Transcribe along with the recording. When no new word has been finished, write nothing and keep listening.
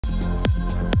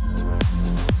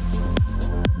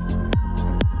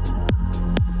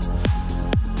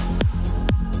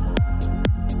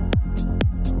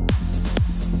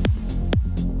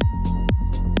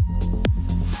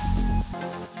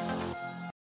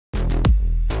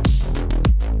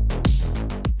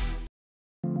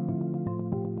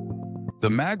The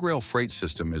Magrail freight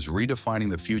system is redefining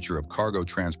the future of cargo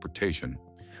transportation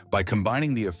by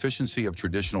combining the efficiency of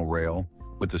traditional rail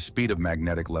with the speed of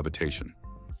magnetic levitation.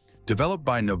 Developed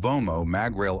by Novomo,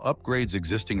 Magrail upgrades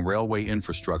existing railway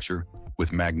infrastructure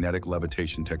with magnetic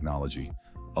levitation technology,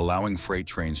 allowing freight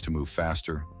trains to move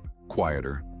faster,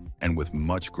 quieter, and with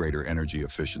much greater energy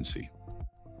efficiency.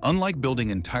 Unlike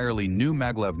building entirely new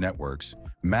maglev networks,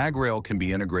 Magrail can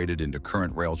be integrated into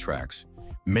current rail tracks,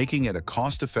 making it a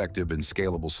cost-effective and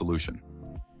scalable solution.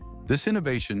 This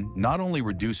innovation not only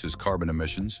reduces carbon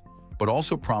emissions, but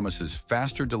also promises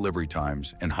faster delivery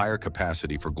times and higher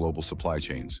capacity for global supply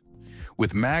chains.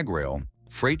 With Magrail,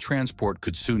 freight transport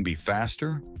could soon be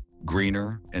faster,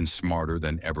 greener, and smarter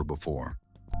than ever before.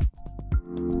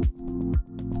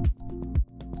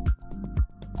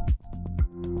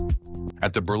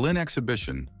 At the Berlin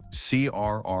exhibition,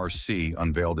 CRRC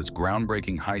unveiled its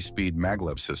groundbreaking high-speed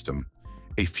Maglev system,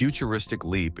 a futuristic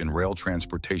leap in rail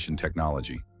transportation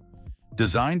technology.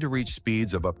 Designed to reach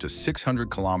speeds of up to 600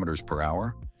 kilometers per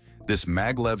hour, this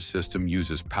Maglev system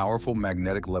uses powerful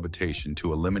magnetic levitation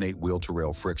to eliminate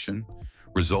wheel-to-rail friction,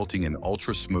 resulting in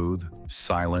ultra-smooth,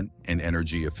 silent, and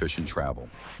energy-efficient travel.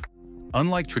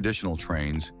 Unlike traditional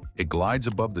trains, it glides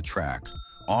above the track,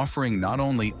 offering not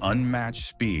only unmatched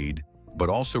speed, but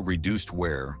also reduced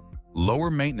wear,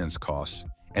 lower maintenance costs,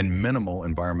 and minimal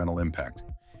environmental impact.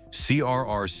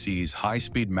 CRRC's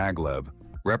high-speed Maglev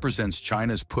represents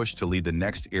China's push to lead the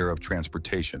next era of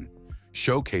transportation,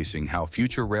 showcasing how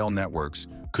future rail networks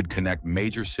could connect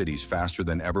major cities faster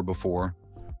than ever before,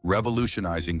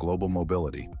 revolutionizing global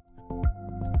mobility.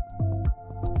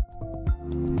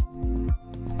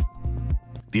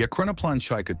 The Ekranoplan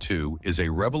Chaika 2 is a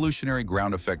revolutionary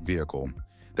ground effect vehicle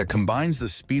that combines the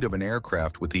speed of an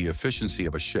aircraft with the efficiency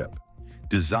of a ship.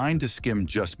 Designed to skim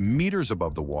just meters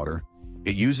above the water,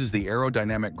 it uses the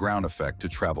aerodynamic ground effect to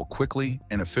travel quickly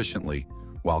and efficiently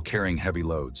while carrying heavy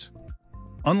loads.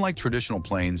 Unlike traditional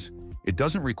planes, it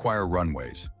doesn't require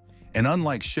runways, and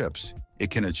unlike ships,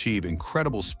 it can achieve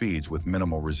incredible speeds with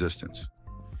minimal resistance.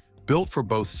 Built for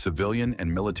both civilian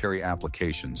and military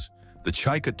applications, the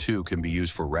Chaika 2 can be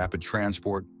used for rapid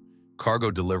transport,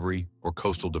 cargo delivery, or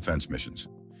coastal defense missions.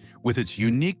 With its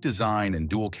unique design and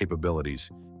dual capabilities,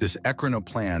 this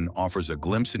Ekranoplan offers a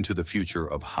glimpse into the future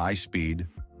of high-speed,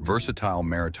 versatile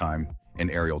maritime and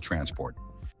aerial transport.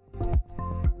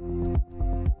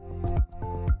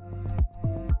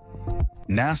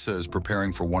 NASA is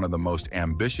preparing for one of the most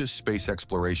ambitious space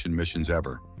exploration missions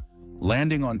ever,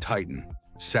 landing on Titan,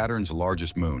 Saturn's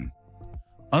largest moon.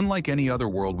 Unlike any other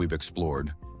world we've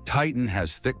explored, Titan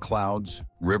has thick clouds,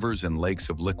 rivers, and lakes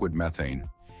of liquid methane,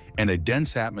 and a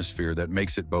dense atmosphere that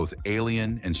makes it both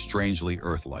alien and strangely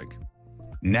Earth-like.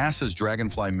 NASA's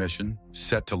Dragonfly mission,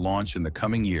 set to launch in the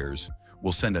coming years,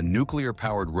 will send a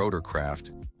nuclear-powered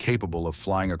rotorcraft capable of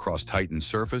flying across Titan's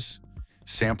surface,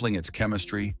 sampling its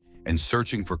chemistry, and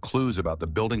searching for clues about the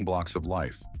building blocks of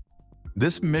life.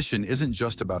 This mission isn't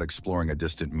just about exploring a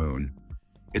distant moon.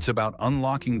 It's about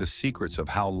unlocking the secrets of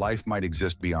how life might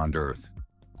exist beyond Earth,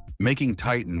 making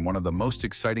Titan one of the most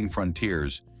exciting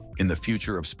frontiers in the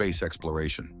future of space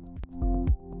exploration.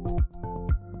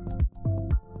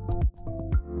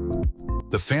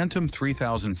 The Phantom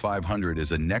 3500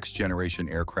 is a next-generation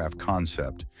aircraft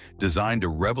concept designed to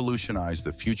revolutionize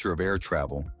the future of air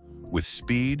travel with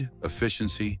speed,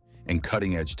 efficiency, and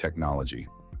cutting-edge technology.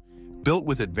 Built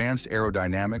with advanced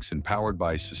aerodynamics and powered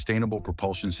by sustainable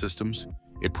propulsion systems,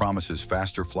 it promises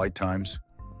faster flight times,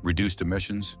 reduced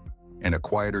emissions, and a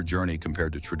quieter journey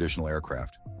compared to traditional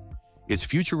aircraft. Its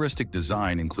futuristic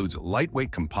design includes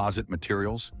lightweight composite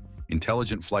materials,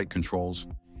 intelligent flight controls,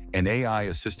 and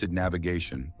AI-assisted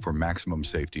navigation for maximum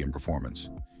safety and performance.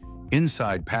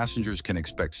 Inside, passengers can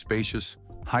expect spacious,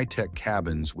 high-tech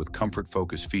cabins with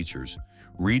comfort-focused features,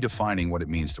 redefining what it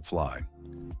means to fly.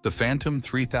 The Phantom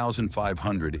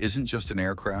 3500 isn't just an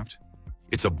aircraft,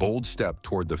 it's a bold step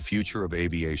toward the future of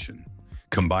aviation,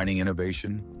 combining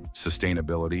innovation,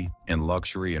 sustainability, and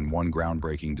luxury in one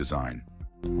groundbreaking design.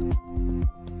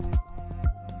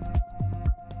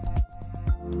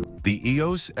 The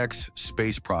EOS-X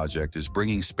Space project is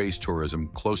bringing space tourism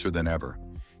closer than ever,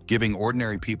 giving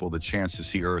ordinary people the chance to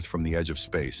see Earth from the edge of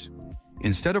space.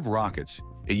 Instead of rockets,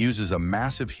 it uses a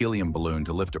massive helium balloon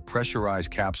to lift a pressurized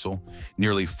capsule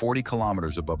nearly 40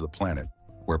 kilometers above the planet,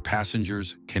 where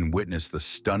passengers can witness the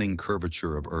stunning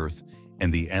curvature of Earth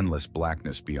and the endless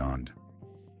blackness beyond.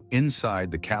 Inside,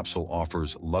 the capsule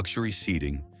offers luxury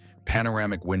seating,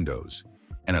 panoramic windows,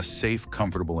 and a safe,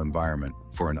 comfortable environment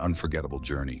for an unforgettable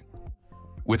journey.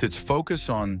 With its focus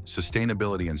on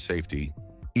sustainability and safety,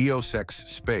 EOS-X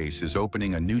Space is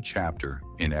opening a new chapter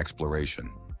in exploration.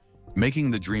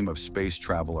 making the dream of space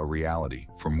travel a reality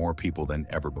for more people than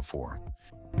ever before.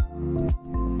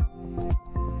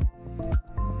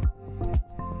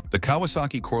 The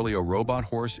Kawasaki Corleo robot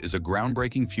horse is a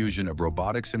groundbreaking fusion of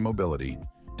robotics and mobility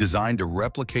designed to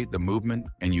replicate the movement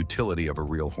and utility of a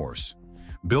real horse.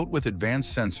 Built with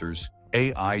advanced sensors,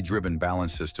 AI-driven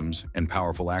balance systems, and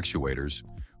powerful actuators,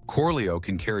 Corleo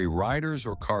can carry riders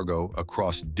or cargo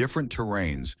across different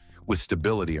terrains with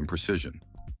stability and precision.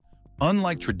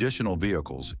 Unlike traditional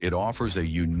vehicles, it offers a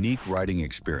unique riding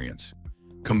experience,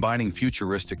 combining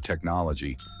futuristic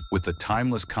technology with the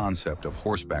timeless concept of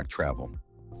horseback travel.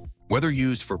 Whether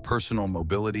used for personal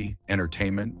mobility,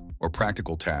 entertainment, or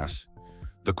practical tasks,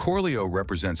 the Corleo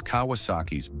represents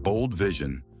Kawasaki's bold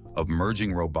vision of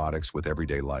merging robotics with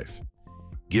everyday life,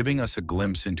 giving us a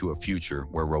glimpse into a future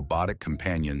where robotic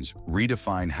companions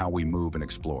redefine how we move and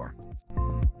explore.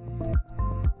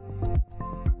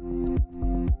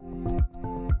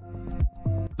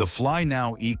 The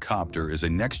FlyNow eCopter is a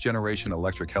next-generation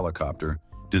electric helicopter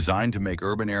designed to make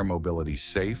urban air mobility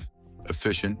safe,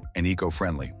 efficient, and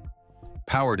eco-friendly.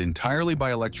 Powered entirely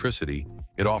by electricity,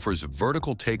 it offers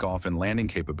vertical takeoff and landing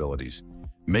capabilities,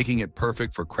 making it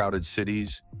perfect for crowded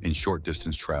cities and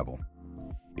short-distance travel.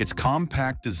 Its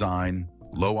compact design,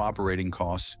 low operating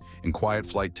costs, and quiet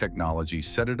flight technology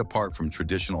set it apart from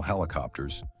traditional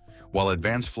helicopters, while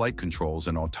advanced flight controls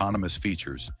and autonomous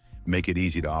features make it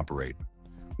easy to operate.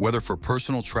 Whether for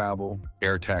personal travel,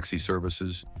 air taxi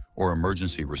services, or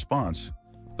emergency response,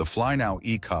 the FlyNow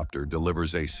eCopter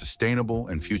delivers a sustainable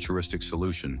and futuristic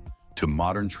solution to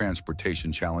modern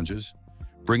transportation challenges,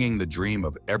 bringing the dream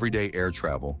of everyday air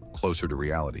travel closer to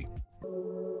reality.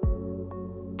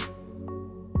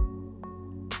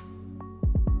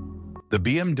 The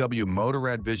BMW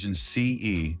Motorrad Vision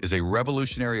CE is a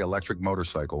revolutionary electric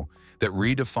motorcycle that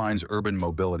redefines urban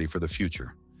mobility for the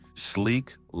future.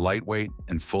 Sleek, lightweight,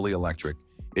 and fully electric,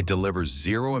 it delivers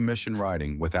zero-emission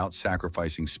riding without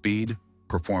sacrificing speed,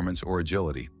 performance, or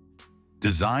agility.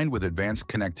 Designed with advanced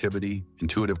connectivity,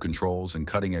 intuitive controls, and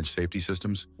cutting-edge safety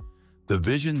systems, the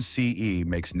Vision CE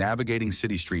makes navigating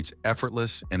city streets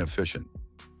effortless and efficient.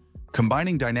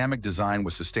 Combining dynamic design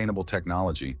with sustainable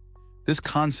technology, this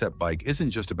concept bike isn't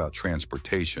just about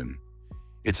transportation.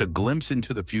 It's a glimpse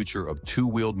into the future of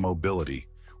two-wheeled mobility,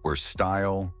 where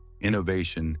style,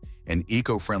 innovation, and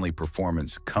eco-friendly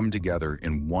performance come together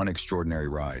in one extraordinary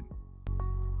ride.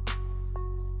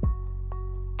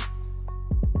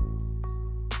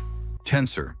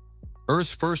 Tensor,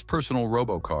 Earth's first personal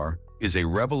robocar, is a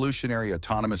revolutionary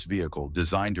autonomous vehicle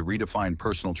designed to redefine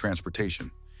personal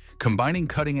transportation. Combining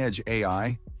cutting-edge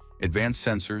AI, advanced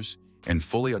sensors, and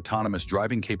fully autonomous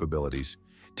driving capabilities,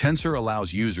 Tensor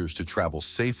allows users to travel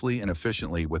safely and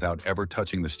efficiently without ever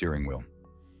touching the steering wheel.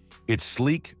 Its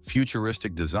sleek,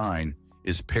 futuristic design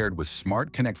is paired with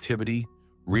smart connectivity,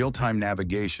 real-time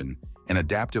navigation, and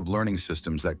adaptive learning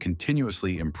systems that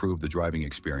continuously improve the driving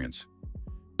experience.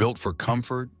 Built for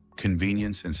comfort,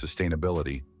 convenience, and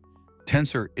sustainability,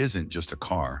 Tensor isn't just a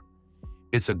car.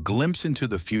 It's a glimpse into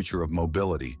the future of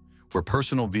mobility, where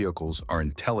personal vehicles are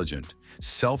intelligent,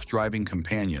 self-driving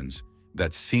companions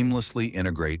that seamlessly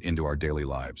integrate into our daily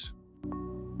lives.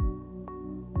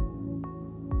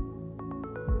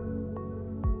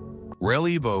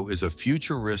 RailEvo is a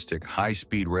futuristic,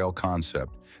 high-speed rail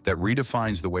concept that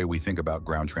redefines the way we think about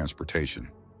ground transportation.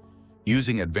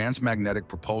 Using advanced magnetic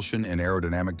propulsion and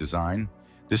aerodynamic design,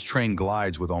 this train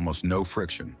glides with almost no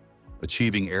friction,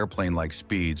 achieving airplane-like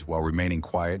speeds while remaining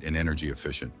quiet and energy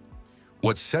efficient.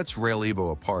 What sets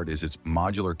RailEvo apart is its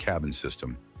modular cabin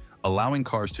system, allowing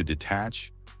cars to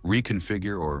detach,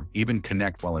 reconfigure, or even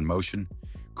connect while in motion,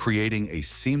 creating a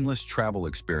seamless travel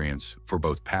experience for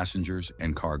both passengers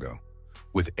and cargo.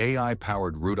 With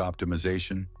AI-powered route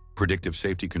optimization, predictive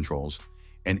safety controls,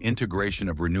 and integration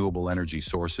of renewable energy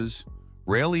sources,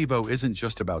 RailEvo isn't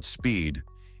just about speed,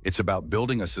 it's about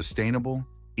building a sustainable,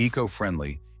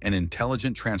 eco-friendly, and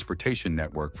intelligent transportation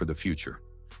network for the future.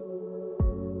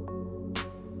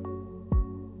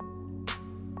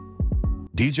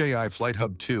 DJI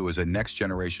FlightHub 2 is a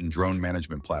next-generation drone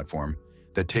management platform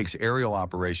that takes aerial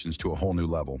operations to a whole new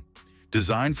level.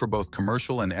 Designed for both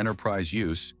commercial and enterprise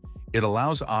use, it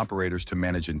allows operators to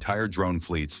manage entire drone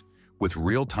fleets with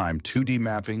real-time 2D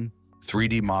mapping,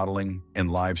 3D modeling,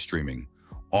 and live streaming,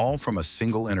 all from a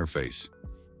single interface.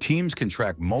 Teams can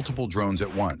track multiple drones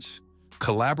at once,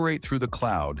 collaborate through the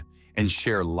cloud, and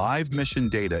share live mission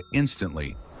data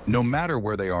instantly, no matter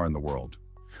where they are in the world.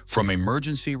 From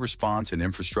emergency response and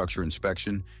infrastructure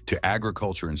inspection to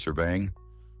agriculture and surveying,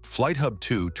 FlightHub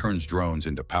 2 turns drones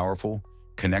into powerful,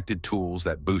 connected tools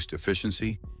that boost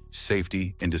efficiency,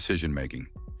 safety, and decision-making.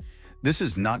 This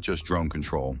is not just drone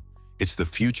control, it's the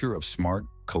future of smart,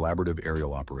 collaborative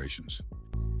aerial operations.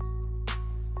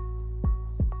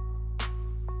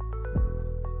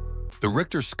 The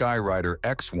Rictor Skyrider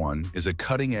X1 is a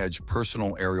cutting-edge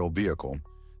personal aerial vehicle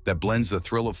that blends the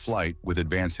thrill of flight with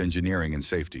advanced engineering and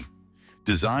safety.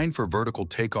 Designed for vertical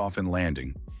takeoff and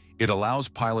landing, it allows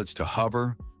pilots to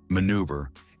hover, maneuver,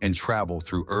 and travel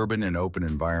through urban and open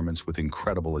environments with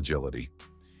incredible agility.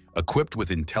 Equipped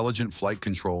with intelligent flight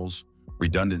controls,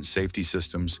 redundant safety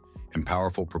systems, and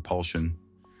powerful propulsion,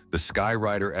 the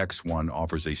Skyrider X1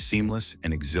 offers a seamless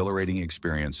and exhilarating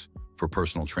experience for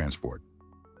personal transport.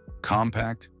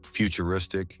 Compact,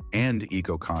 futuristic, and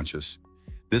eco-conscious,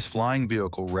 this flying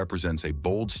vehicle represents a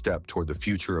bold step toward the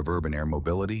future of urban air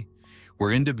mobility,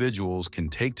 where individuals can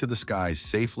take to the skies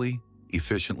safely,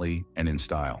 efficiently, and in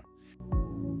style.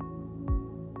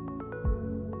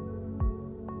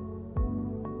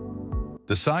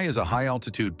 The Sceye is a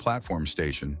high-altitude platform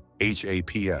station,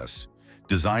 HAPS,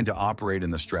 designed to operate in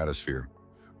the stratosphere,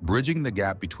 bridging the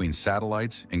gap between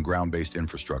satellites and ground-based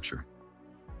infrastructure.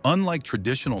 Unlike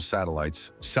traditional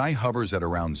satellites, Sceye hovers at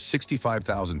around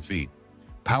 65,000 feet,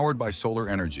 powered by solar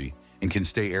energy, and can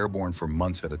stay airborne for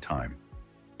months at a time.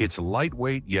 Its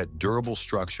lightweight yet durable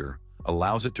structure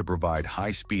allows it to provide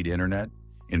high-speed internet,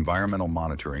 environmental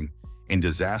monitoring, and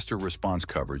disaster response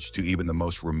coverage to even the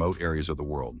most remote areas of the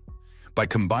world. By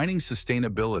combining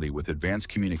sustainability with advanced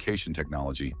communication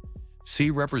technology,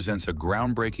 Sceye represents a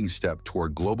groundbreaking step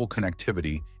toward global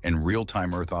connectivity and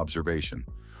real-time Earth observation,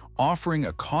 offering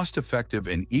a cost-effective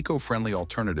and eco-friendly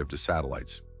alternative to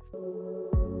satellites.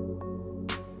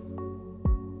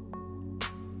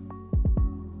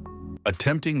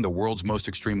 Attempting the world's most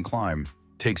extreme climb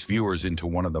takes viewers into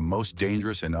one of the most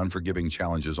dangerous and unforgiving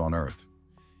challenges on Earth.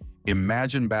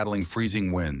 Imagine battling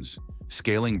freezing winds,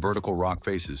 scaling vertical rock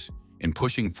faces, and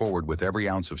pushing forward with every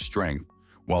ounce of strength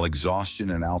while exhaustion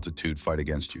and altitude fight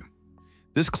against you.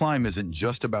 This climb isn't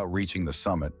just about reaching the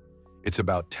summit, it's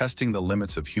about testing the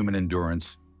limits of human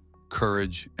endurance,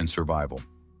 courage, and survival.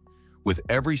 With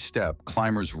every step,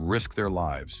 climbers risk their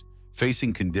lives,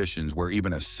 facing conditions where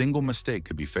even a single mistake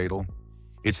could be fatal.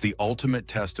 It's the ultimate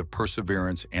test of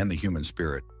perseverance and the human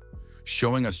spirit,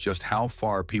 showing us just how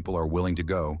far people are willing to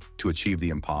go to achieve the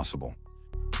impossible.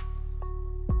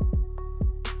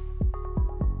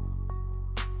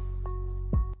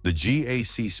 The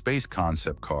GAC Space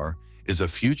Concept Car is a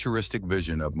futuristic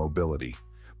vision of mobility,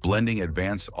 blending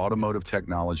advanced automotive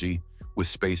technology with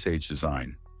space-age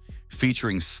design.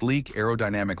 Featuring sleek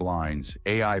aerodynamic lines,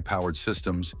 AI-powered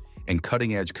systems, and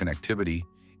cutting-edge connectivity,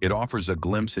 it offers a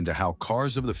glimpse into how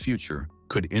cars of the future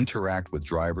could interact with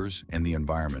drivers and the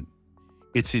environment.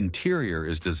 Its interior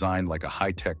is designed like a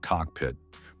high-tech cockpit,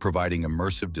 providing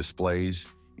immersive displays,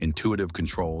 intuitive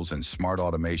controls, and smart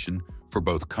automation for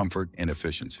both comfort and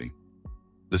efficiency.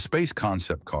 The Space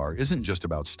Concept Car isn't just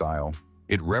about style,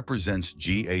 it represents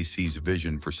GAC's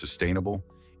vision for sustainable,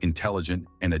 intelligent,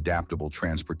 and adaptable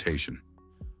transportation,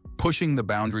 pushing the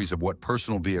boundaries of what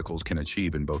personal vehicles can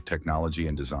achieve in both technology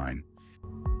and design.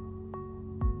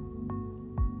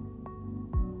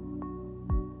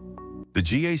 The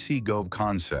GAC Gove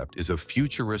Concept is a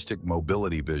futuristic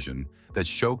mobility vision that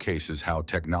showcases how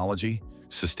technology,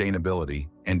 sustainability,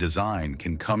 and design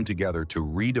can come together to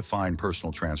redefine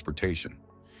personal transportation.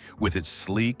 With its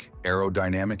sleek,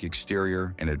 aerodynamic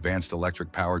exterior and advanced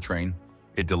electric powertrain,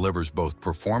 it delivers both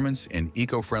performance and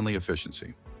eco-friendly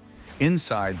efficiency.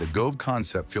 Inside, the Gove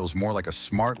concept feels more like a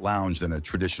smart lounge than a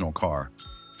traditional car,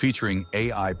 featuring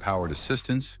AI-powered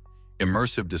assistants,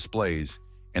 immersive displays,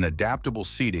 and adaptable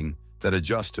seating that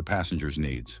adjusts to passengers'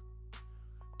 needs.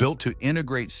 Built to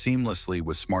integrate seamlessly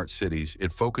with smart cities,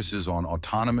 it focuses on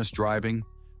autonomous driving,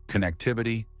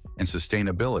 connectivity, and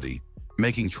sustainability,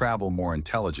 making travel more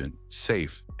intelligent,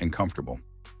 safe, and comfortable.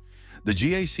 The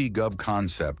GAC Gove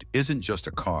concept isn't just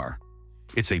a car,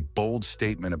 it's a bold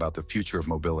statement about the future of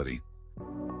mobility.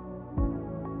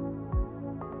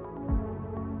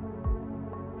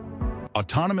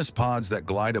 Autonomous pods that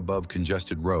glide above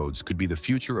congested roads could be the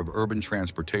future of urban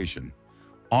transportation,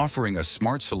 offering a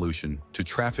smart solution to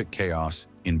traffic chaos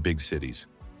in big cities.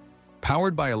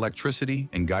 Powered by electricity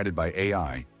and guided by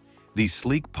AI, these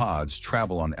sleek pods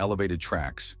travel on elevated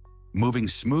tracks, moving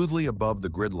smoothly above the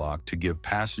gridlock to give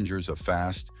passengers a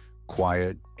fast,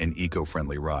 quiet, and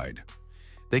eco-friendly ride.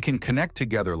 They can connect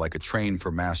together like a train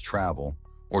for mass travel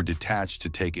or detach to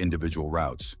take individual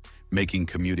routes, making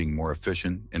commuting more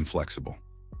efficient and flexible.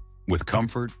 With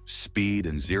comfort, speed,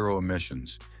 and zero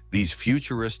emissions, these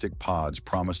futuristic pods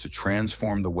promise to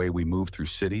transform the way we move through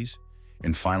cities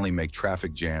and finally make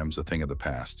traffic jams a thing of the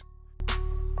past.